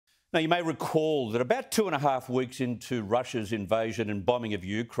Now, you may recall that about 2.5 weeks into Russia's invasion and bombing of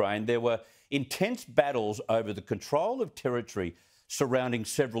Ukraine, there were intense battles over the control of territory surrounding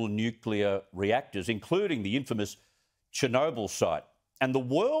several nuclear reactors, including the infamous Chernobyl site. And the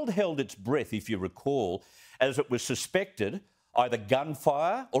world held its breath, if you recall, as it was suspected either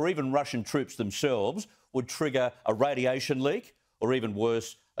gunfire or even Russian troops themselves would trigger a radiation leak or, even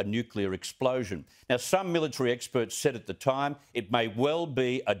worse, a nuclear explosion. Now, some military experts said at the time it may well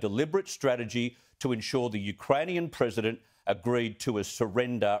be a deliberate strategy to ensure the Ukrainian president agreed to a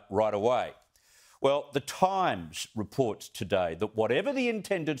surrender right away. Well, The Times reports today that whatever the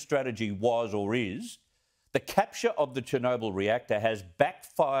intended strategy was or is, the capture of the Chernobyl reactor has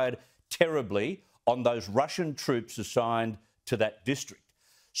backfired terribly on those Russian troops assigned to that district.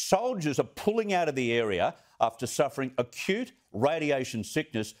 Soldiers are pulling out of the area after suffering acute radiation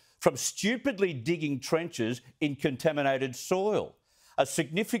sickness from stupidly digging trenches in contaminated soil. A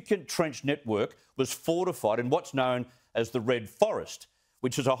significant trench network was fortified in what's known as the Red Forest,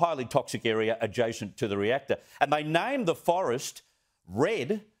 which is a highly toxic area adjacent to the reactor. And they named the forest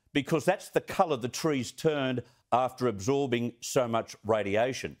red because that's the colour the trees turned after absorbing so much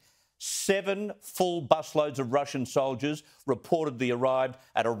radiation. 7 full busloads of Russian soldiers reportedly arrived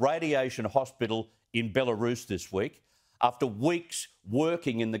at a radiation hospital in Belarus this week after weeks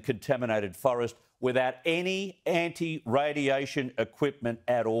working in the contaminated forest without any anti-radiation equipment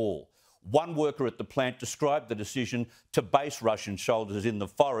at all. One worker at the plant described the decision to base Russian soldiers in the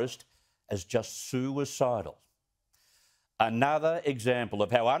forest as just suicidal. Another example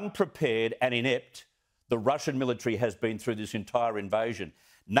of how unprepared and inept the Russian military has been through this entire invasion.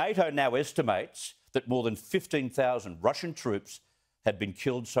 NATO now estimates that more than 15,000 Russian troops have been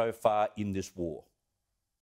killed so far in this war.